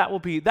horrible that will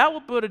be. That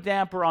will put a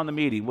damper on the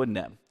meeting, wouldn't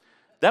it?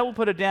 That will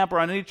put a damper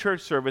on any church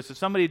service. If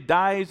somebody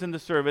dies in the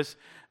service,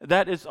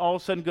 that is all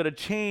of a sudden going to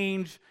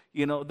change,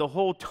 the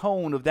whole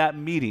tone of that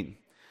meeting.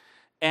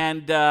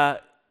 And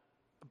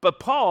but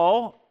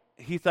Paul,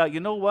 he thought, you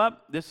know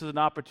what? This is an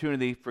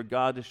opportunity for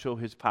God to show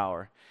his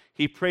power.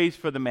 He prays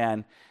for the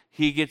man.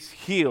 He gets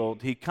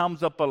healed. He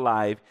comes up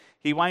alive.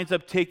 He winds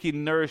up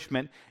taking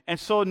nourishment. And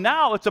so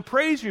now it's a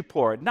praise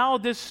report. Now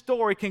this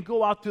story can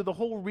go out through the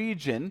whole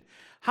region.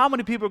 How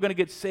many people are going to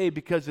get saved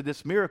because of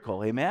this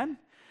miracle? Amen?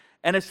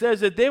 And it says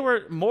that they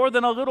were more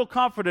than a little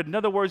comforted. In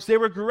other words, they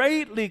were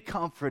greatly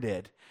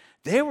comforted.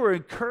 They were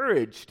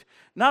encouraged.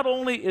 Not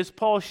only is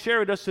Paul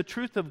sharing us the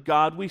truth of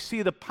God, we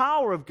see the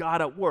power of God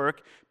at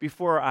work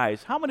before our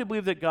eyes. How many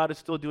believe that God is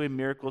still doing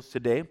miracles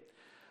today?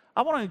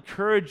 I want to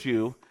encourage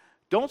you,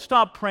 don't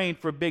stop praying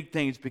for big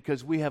things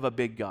because we have a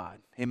big God.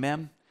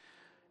 Amen?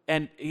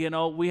 And,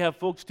 we have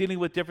folks dealing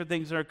with different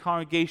things in our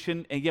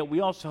congregation, and yet we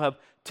also have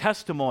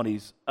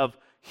testimonies of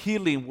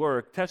healing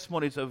work,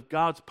 testimonies of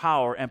God's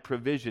power and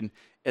provision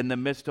in the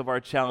midst of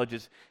our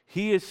challenges.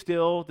 He is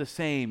still the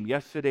same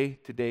yesterday,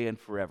 today, and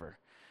forever.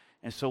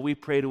 And so we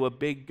pray to a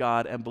big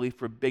God and believe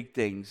for big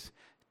things.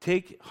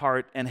 Take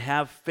heart and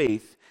have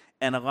faith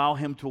and allow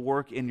him to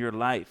work in your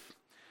life.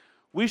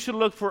 We should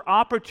look for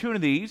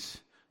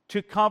opportunities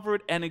to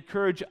comfort and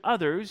encourage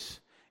others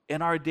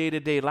in our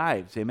day-to-day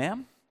lives.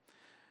 Amen?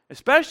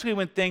 Especially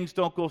when things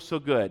don't go so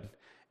good.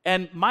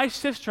 And my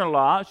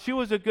sister-in-law, she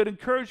was a good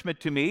encouragement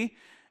to me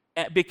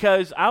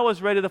because I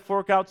was ready to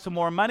fork out some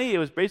more money. It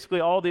was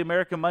basically all the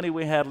American money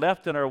we had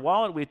left in our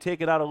wallet. We had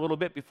taken out a little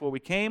bit before we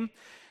came.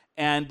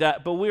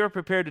 But we were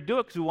prepared to do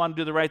it because we wanted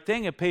to do the right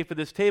thing and pay for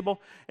this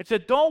table. And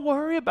said, don't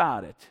worry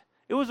about it.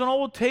 It was an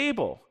old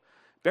table.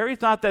 Barry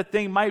thought that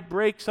thing might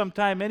break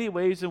sometime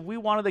anyways, and we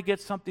wanted to get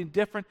something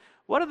different.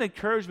 What an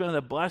encouragement and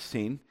a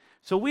blessing.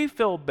 So we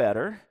felt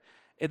better.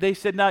 And they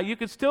said, now you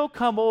can still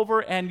come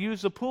over and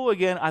use the pool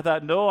again. I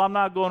thought, no, I'm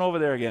not going over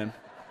there again.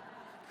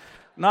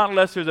 Not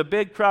unless there's a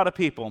big crowd of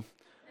people.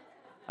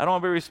 I don't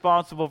want to be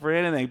responsible for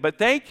anything. But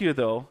thank you,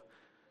 though.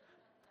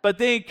 But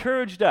they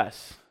encouraged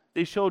us.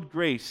 They showed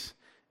grace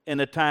in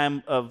a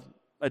time of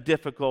a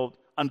difficult,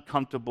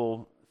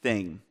 uncomfortable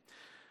thing.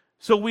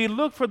 So we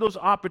look for those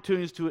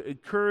opportunities to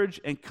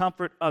encourage and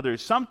comfort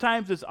others.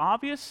 Sometimes it's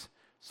obvious,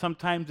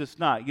 sometimes it's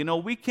not.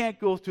 We can't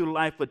go through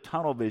life with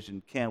tunnel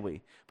vision, can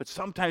we? But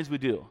sometimes we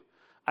do.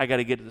 I got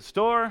to get to the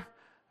store,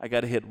 I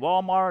got to hit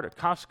Walmart or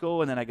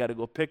Costco, and then I got to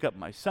go pick up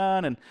my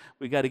son, and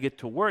we got to get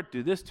to work,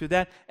 do this, do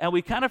that. And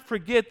we kind of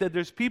forget that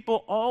there's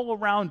people all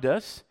around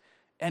us,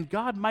 and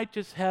God might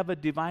just have a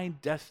divine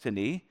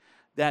destiny,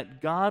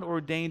 that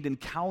God-ordained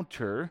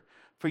encounter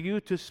for you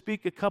to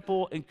speak a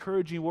couple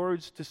encouraging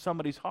words to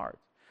somebody's heart.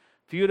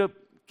 for you to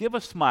give a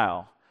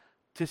smile,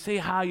 to say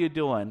how you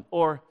doing,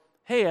 or,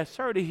 hey, I'm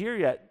sorry to hear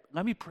you.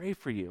 Let me pray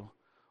for you,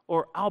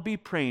 or I'll be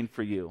praying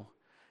for you.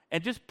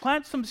 And just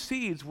plant some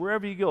seeds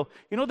wherever you go.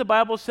 You know, the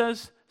Bible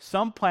says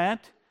some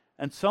plant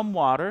and some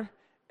water,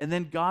 and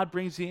then God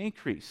brings the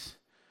increase.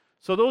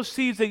 So those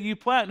seeds that you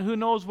plant, and who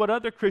knows what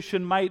other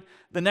Christian might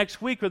the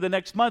next week or the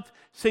next month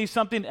say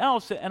something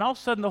else, and all of a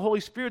sudden the Holy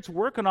Spirit's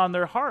working on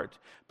their heart.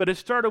 But it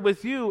started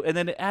with you, and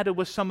then it added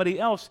with somebody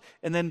else,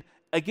 and then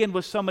again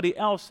with somebody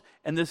else,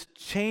 and this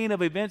chain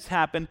of events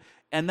happen,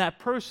 and that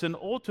person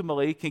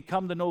ultimately can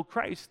come to know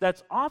Christ.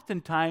 That's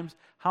oftentimes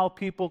how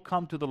people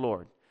come to the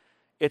Lord.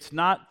 It's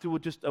not through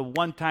just a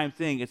one-time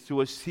thing. It's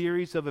through a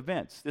series of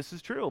events. This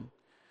is true.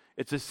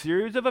 It's a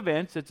series of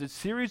events. It's a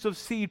series of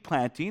seed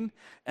planting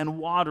and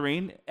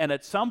watering. And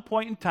at some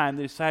point in time,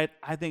 they decide,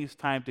 I think it's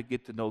time to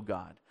get to know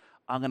God.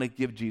 I'm going to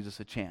give Jesus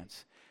a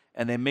chance.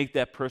 And they make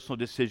that personal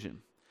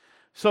decision.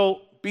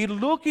 So be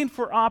looking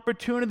for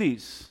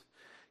opportunities.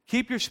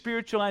 Keep your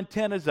spiritual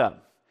antennas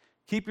up.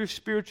 Keep your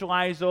spiritual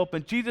eyes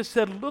open. Jesus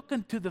said, look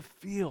into the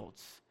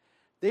fields.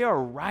 They are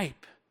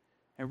ripe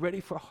and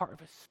ready for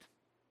harvest.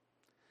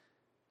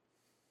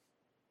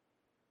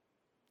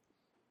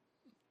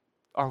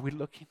 Are we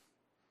looking?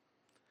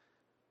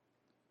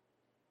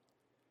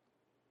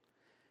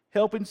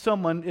 Helping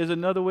someone is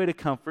another way to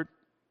comfort.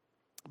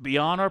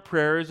 Beyond our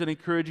prayers and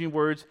encouraging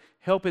words,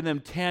 helping them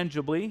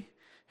tangibly,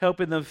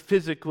 helping them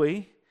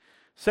physically.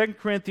 2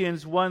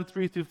 Corinthians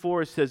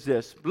 1:3-4 says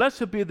this,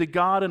 Blessed be the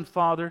God and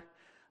Father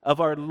of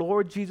our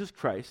Lord Jesus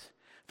Christ,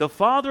 the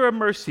Father of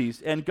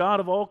mercies and God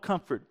of all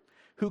comfort,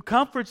 who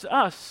comforts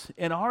us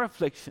in our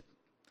affliction,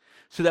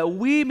 so that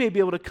we may be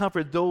able to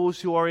comfort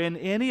those who are in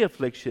any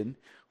affliction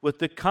with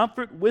the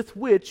comfort with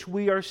which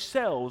we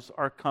ourselves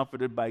are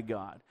comforted by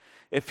God.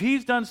 If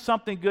He's done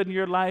something good in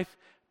your life,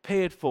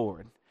 pay it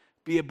forward.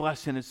 Be a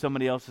blessing in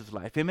somebody else's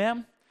life.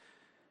 Amen?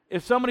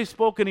 If somebody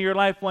spoke into your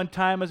life one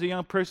time as a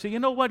young person, you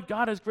know what?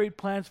 God has great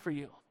plans for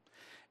you.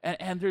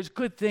 And there's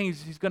good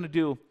things He's going to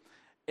do.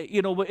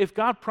 You know, if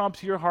God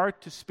prompts your heart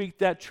to speak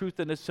that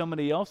truth into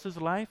somebody else's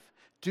life,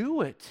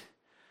 do it.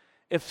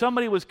 If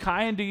somebody was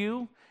kind to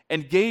you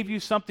and gave you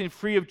something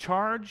free of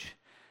charge,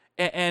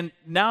 and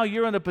now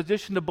you're in a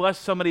position to bless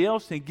somebody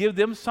else and give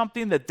them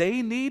something that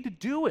they need,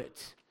 do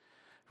it.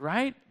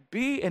 Right?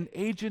 Be an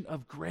agent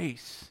of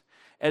grace.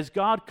 As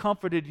God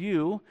comforted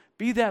you,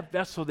 be that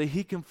vessel that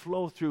He can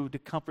flow through to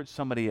comfort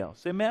somebody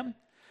else. Amen?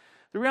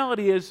 The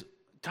reality is,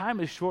 time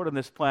is short on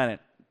this planet.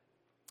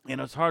 You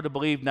know, it's hard to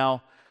believe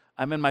now.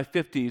 I'm in my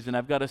 50s, and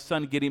I've got a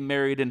son getting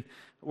married, and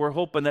we're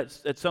hoping that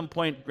at some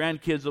point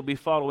grandkids will be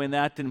following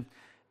that.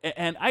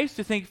 And I used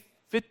to think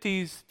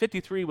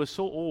 53 was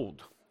so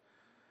old.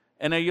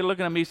 And now you're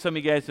looking at me, some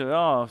of you guys say,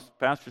 oh,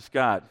 Pastor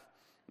Scott,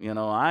 you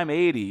know, I'm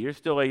 80. You're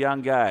still a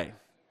young guy.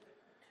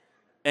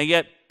 And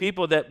yet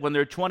people that when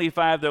they're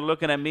 25, they're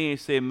looking at me and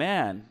say,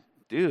 man,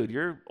 dude,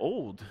 you're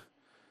old.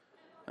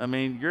 I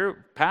mean,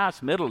 you're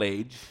past middle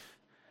age.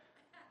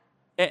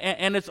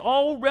 And it's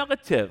all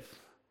relative,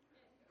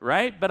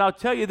 right? But I'll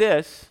tell you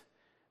this,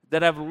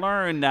 that I've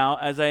learned now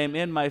as I am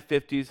in my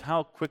 50s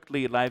how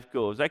quickly life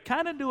goes. I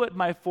kind of knew it in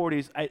my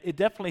 40s. It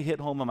definitely hit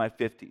home in my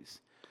 50s.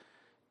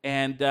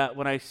 And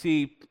when I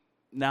see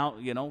now,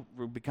 you know,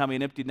 we're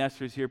becoming empty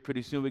nesters here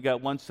pretty soon. We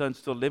got one son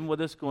still living with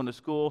us, going to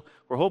school.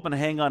 We're hoping to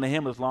hang on to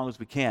him as long as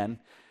we can.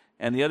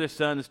 And the other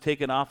son is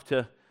taken off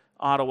to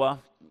Ottawa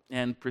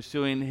and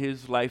pursuing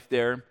his life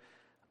there.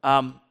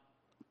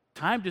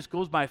 Time just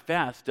goes by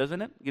fast,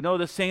 doesn't it? You know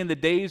the saying, the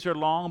days are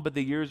long, but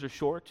the years are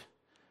short?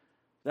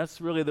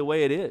 That's really the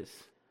way it is.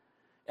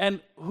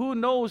 And who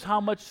knows how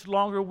much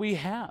longer we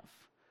have?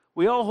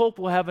 We all hope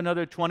we'll have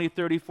another 20,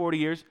 30, 40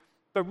 years.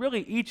 But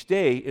really, each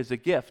day is a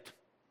gift,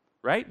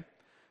 right?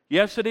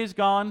 Yesterday's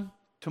gone.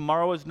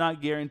 Tomorrow is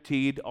not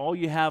guaranteed. All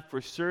you have for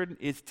certain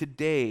is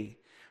today.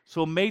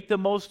 So make the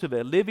most of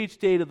it. Live each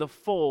day to the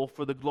full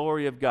for the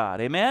glory of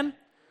God. Amen?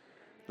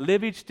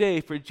 Live each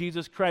day for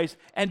Jesus Christ.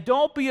 And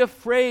don't be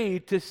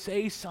afraid to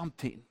say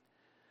something,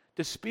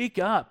 to speak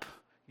up.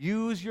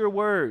 Use your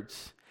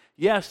words.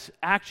 Yes,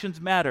 actions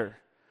matter.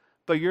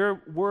 But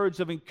your words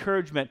of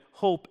encouragement,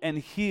 hope, and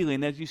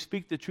healing as you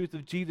speak the truth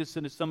of Jesus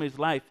into somebody's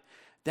life,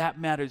 that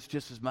matters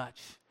just as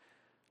much.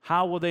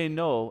 How will they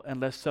know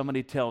unless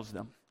somebody tells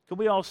them? Can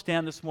we all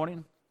stand this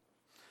morning?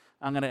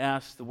 I'm going to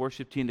ask the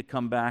worship team to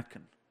come back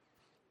and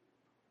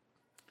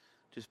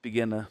just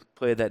begin to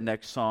play that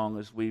next song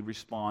as we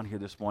respond here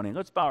this morning.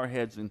 Let's bow our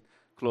heads and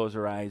close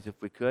our eyes if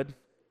we could.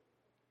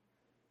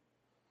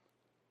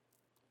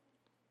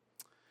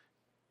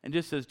 And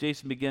just as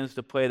Jason begins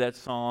to play that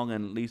song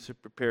and Lisa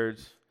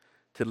prepares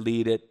to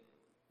lead it,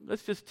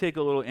 let's just take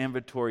a little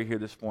inventory here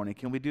this morning.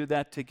 Can we do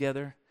that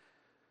together?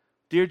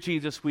 Dear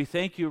Jesus, we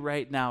thank you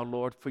right now,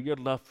 Lord, for your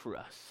love for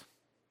us.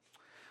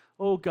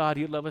 Oh, God,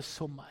 you love us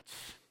so much.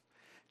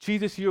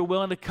 Jesus, you're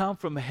willing to come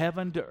from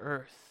heaven to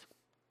earth.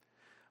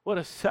 What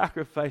a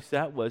sacrifice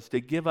that was,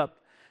 to give up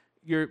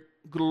your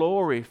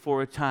glory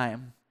for a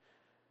time,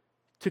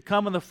 to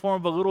come in the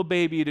form of a little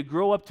baby, to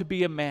grow up to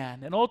be a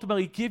man, and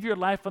ultimately give your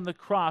life on the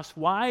cross.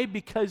 Why?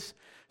 Because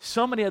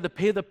somebody had to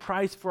pay the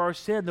price for our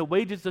sin. The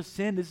wages of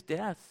sin is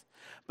death.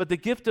 But the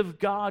gift of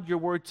God, your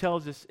word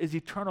tells us, is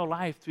eternal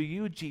life through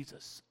you,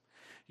 Jesus.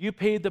 You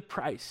paid the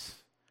price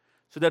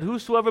so that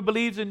whosoever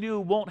believes in you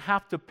won't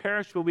have to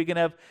perish, but we can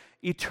have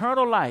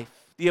eternal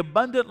life, the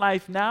abundant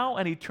life now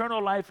and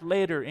eternal life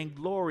later in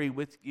glory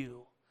with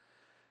you.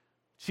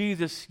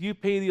 Jesus, you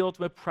pay the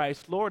ultimate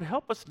price. Lord,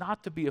 help us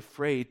not to be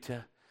afraid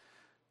to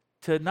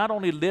not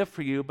only live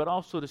for you, but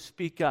also to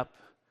speak up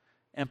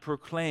and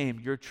proclaim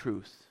your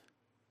truth.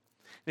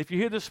 If you're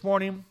here this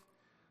morning,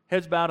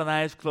 heads bowed and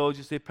eyes closed,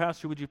 you say,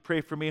 Pastor, would you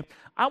pray for me?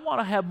 I want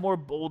to have more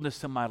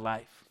boldness in my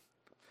life.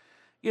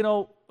 You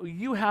know,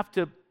 you have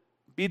to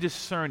be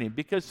discerning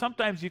because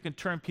sometimes you can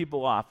turn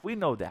people off. We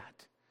know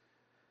that.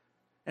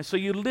 And so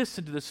you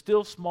listen to the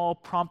still small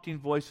prompting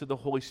voice of the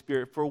Holy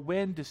Spirit for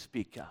when to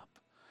speak up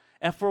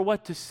and for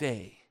what to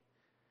say.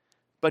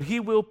 But He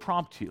will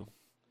prompt you.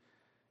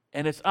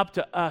 And it's up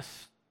to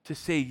us to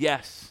say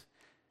yes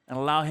and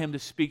allow Him to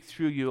speak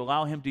through you,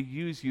 allow Him to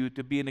use you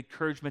to be an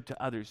encouragement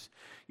to others.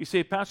 You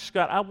say, Pastor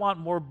Scott, I want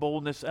more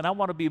boldness and I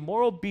want to be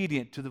more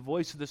obedient to the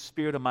voice of the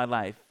Spirit in my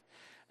life.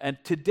 And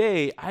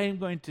today I am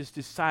going to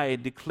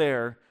decide,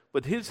 declare,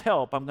 with His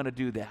help, I'm going to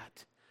do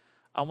that.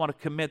 I want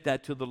to commit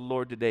that to the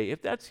Lord today.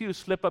 If that's you,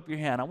 slip up your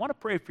hand. I want to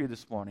pray for you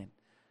this morning.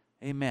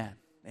 Amen.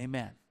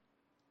 Amen.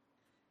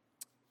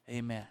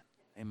 Amen.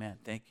 Amen.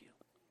 Thank you.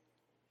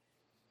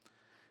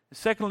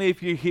 Secondly,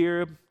 if you're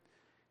here,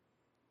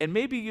 and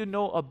maybe you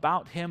know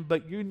about Him,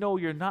 but you know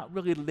you're not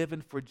really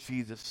living for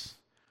Jesus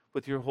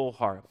with your whole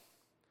heart.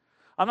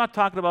 I'm not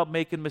talking about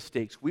making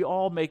mistakes. We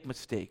all make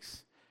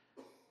mistakes.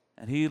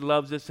 And He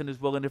loves us and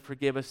is willing to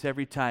forgive us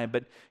every time.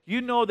 But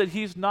you know that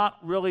He's not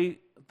really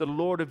the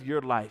Lord of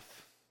your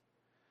life.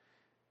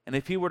 And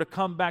if He were to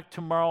come back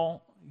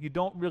tomorrow, you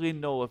don't really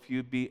know if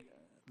you'd be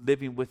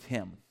living with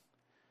Him.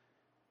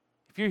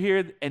 If you're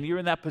here and you're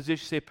in that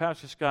position, say,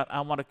 Pastor Scott,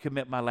 I want to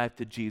commit my life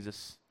to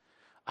Jesus.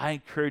 I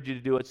encourage you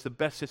to do it. It's the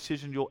best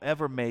decision you'll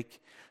ever make.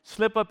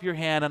 Slip up your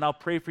hand and I'll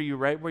pray for you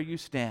right where you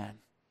stand.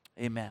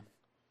 Amen.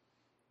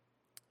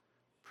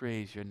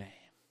 Praise your name.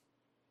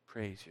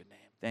 Praise your name.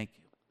 Thank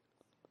you.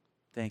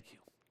 Thank you.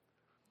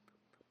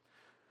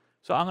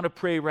 So I'm going to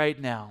pray right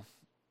now.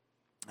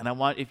 And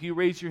if you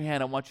raise your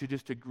hand, I want you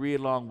just to agree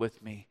along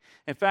with me.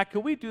 In fact,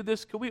 can we do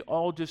this? Can we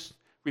all just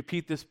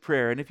repeat this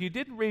prayer? And if you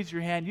didn't raise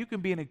your hand, you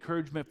can be an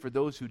encouragement for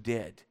those who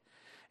did.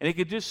 And it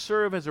could just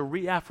serve as a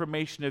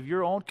reaffirmation of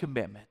your own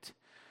commitment.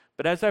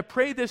 But as I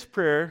pray this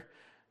prayer,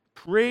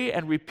 pray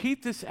and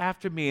repeat this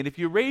after me. And if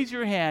you raise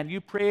your hand,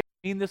 you pray and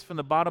mean this from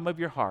the bottom of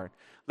your heart.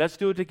 Let's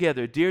do it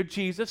together. Dear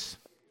Jesus,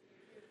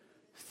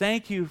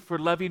 thank you for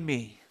loving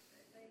me.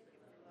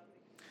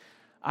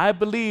 I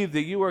believe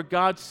that you are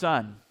God's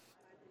Son.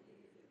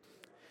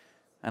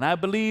 And I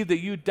believe that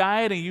you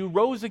died and you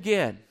rose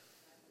again.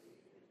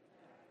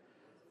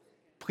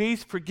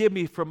 Please forgive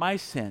me for my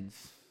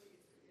sins.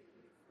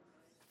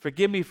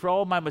 Forgive me for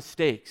all my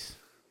mistakes.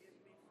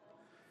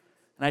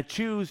 And I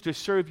choose to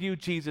serve you,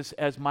 Jesus,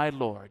 as my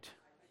Lord.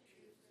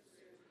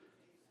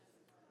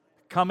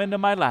 Come into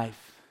my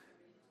life,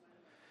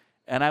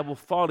 and I will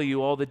follow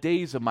you all the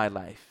days of my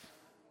life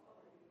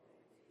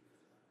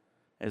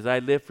as I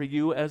live for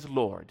you as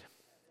Lord.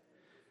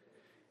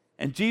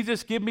 And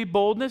Jesus, give me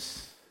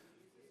boldness,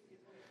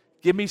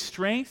 give me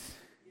strength,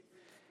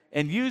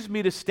 and use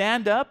me to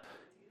stand up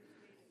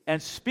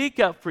and speak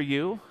up for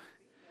you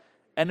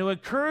and to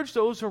encourage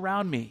those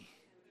around me.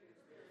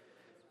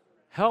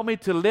 Help me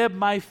to live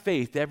my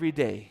faith every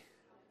day.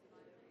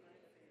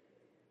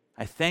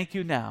 I thank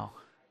you now.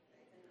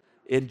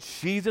 In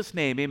Jesus'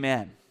 name,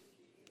 amen.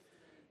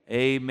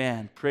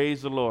 Amen.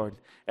 Praise the Lord.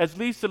 As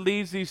Lisa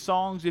leads these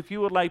songs, if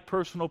you would like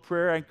personal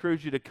prayer, I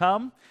encourage you to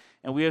come.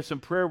 And we have some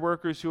prayer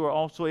workers who are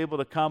also able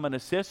to come and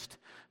assist.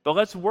 But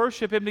let's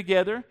worship Him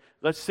together.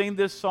 Let's sing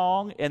this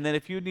song. And then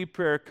if you need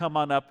prayer, come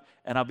on up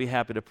and I'll be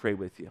happy to pray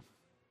with you.